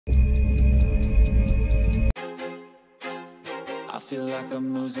feel like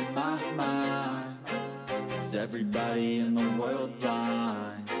I'm losing my mind. Is everybody in the world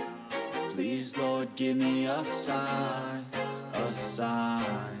blind? Please, Lord, give me a sign, a sign.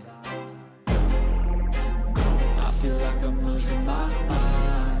 I feel like I'm losing my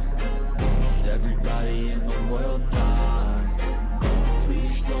mind. Is everybody in the world blind?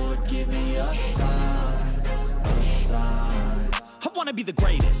 Please, Lord, give me a sign, a sign. I wanna be the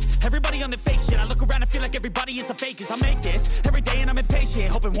greatest. Everybody on the fake shit. I look around and feel like everybody is the fakest. I make this every day and I'm impatient,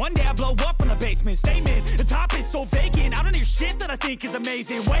 hoping one day I blow up from the basement. Statement, the top is so vacant. I don't hear shit that I think is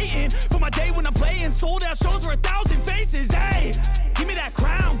amazing. Waiting for my day when I'm playing sold out shows for 1,000 faces. Hey, give me that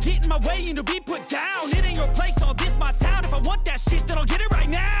crown, get in my way and to be put down. It ain't your place, no, this my town. If I want that shit, then I'll get it right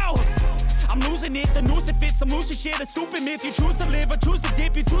now. I'm losing it, the noose it fits, some losing shit, a stupid myth. You choose to live or choose to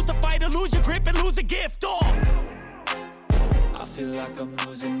dip, you choose to fight or lose your grip and lose a gift. I feel like I'm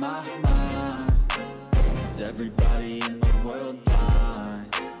losing my mind. Is everybody in the world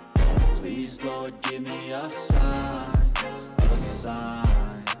blind? Please, Lord, give me a sign, a sign.